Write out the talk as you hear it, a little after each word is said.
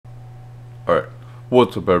Alright,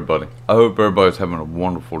 what's up everybody? I hope everybody's having a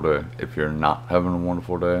wonderful day. If you're not having a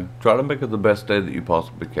wonderful day, try to make it the best day that you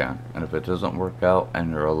possibly can. And if it doesn't work out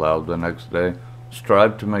and you're allowed the next day,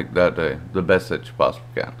 strive to make that day the best that you possibly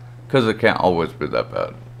can. Because it can't always be that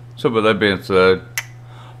bad. So with that being said,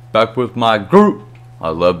 back with my group. I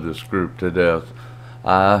love this group to death.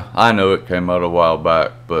 I know it came out a while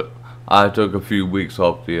back, but I took a few weeks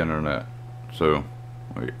off the internet. So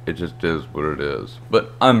it just is what it is.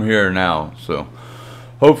 But I'm here now, so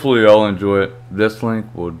hopefully y'all enjoy it. This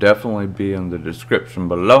link will definitely be in the description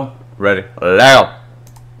below. Ready? Loud!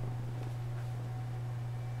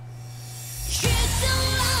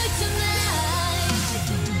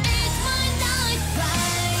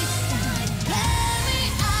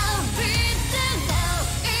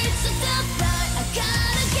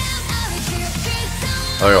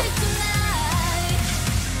 There you go.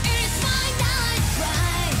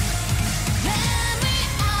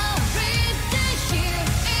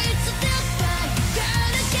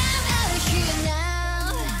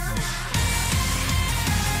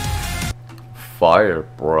 Fire,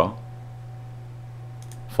 bruh.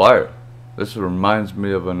 Fire. This reminds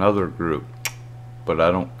me of another group, but I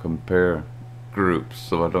don't compare groups,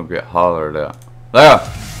 so I don't get hollered at. There!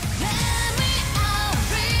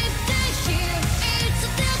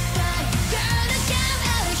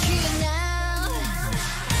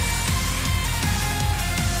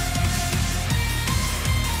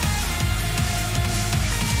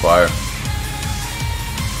 Fire.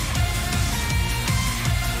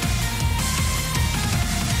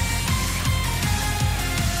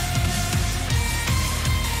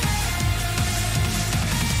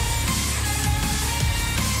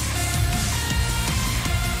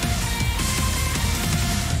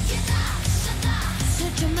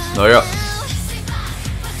 Oh yeah.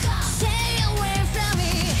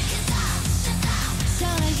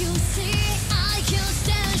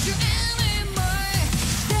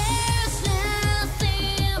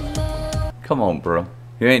 Come on, bro.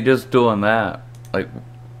 You ain't just doing that. Like,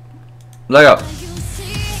 lay up.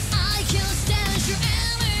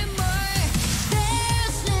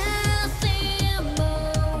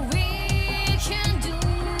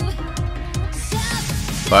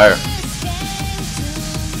 Fire.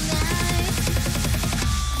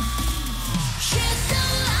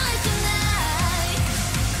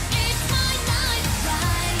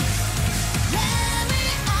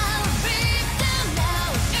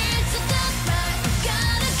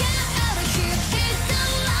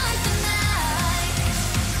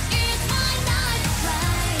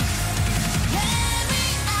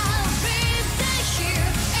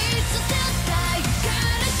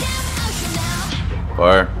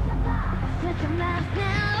 Fire.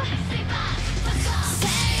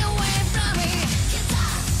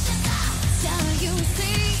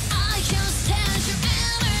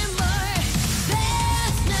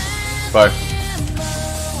 Fire.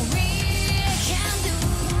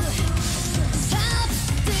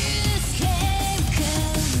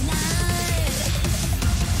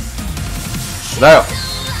 Now.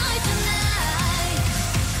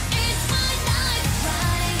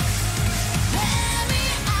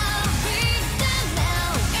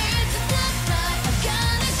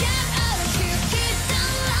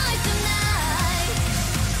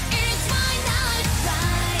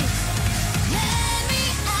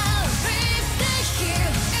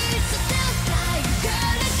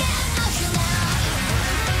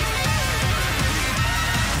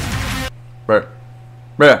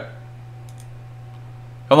 Bruh.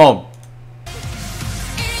 Come on.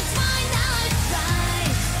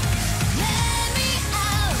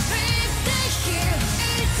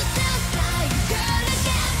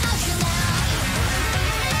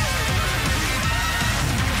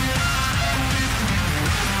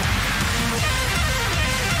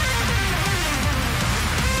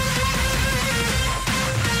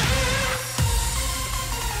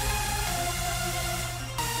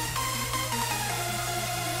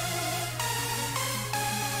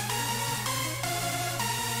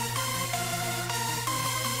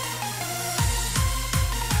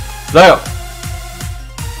 There.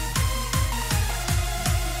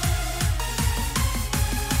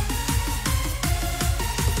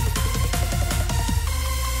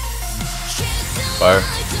 Fire.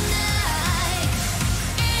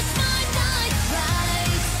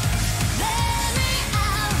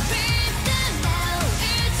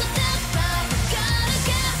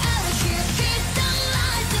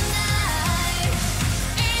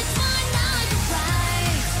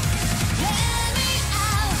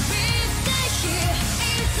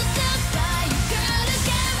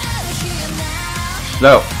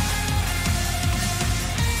 No.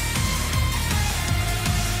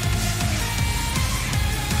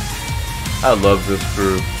 I love this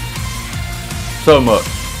group so much.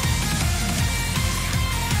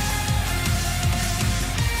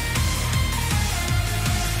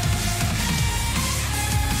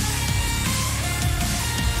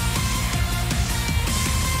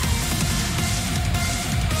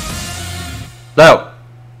 No.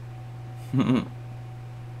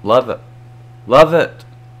 Love it. Love it.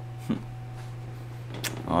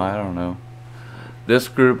 Oh, I don't know. This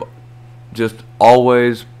group just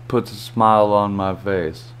always puts a smile on my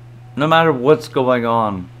face. No matter what's going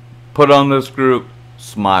on, put on this group,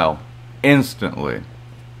 smile. Instantly.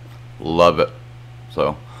 Love it.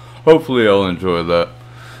 So, hopefully y'all enjoy that.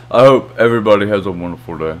 I hope everybody has a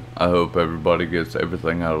wonderful day. I hope everybody gets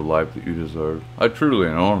everything out of life that you deserve. I truly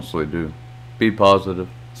and honestly do. Be positive.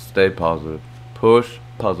 Stay positive. Push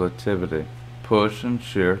positivity. Push and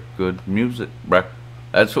share good music, bruh.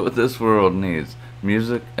 That's what this world needs.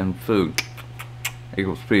 Music and food.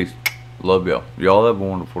 Equals peace. Love y'all. Y'all have a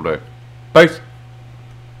wonderful day. Peace.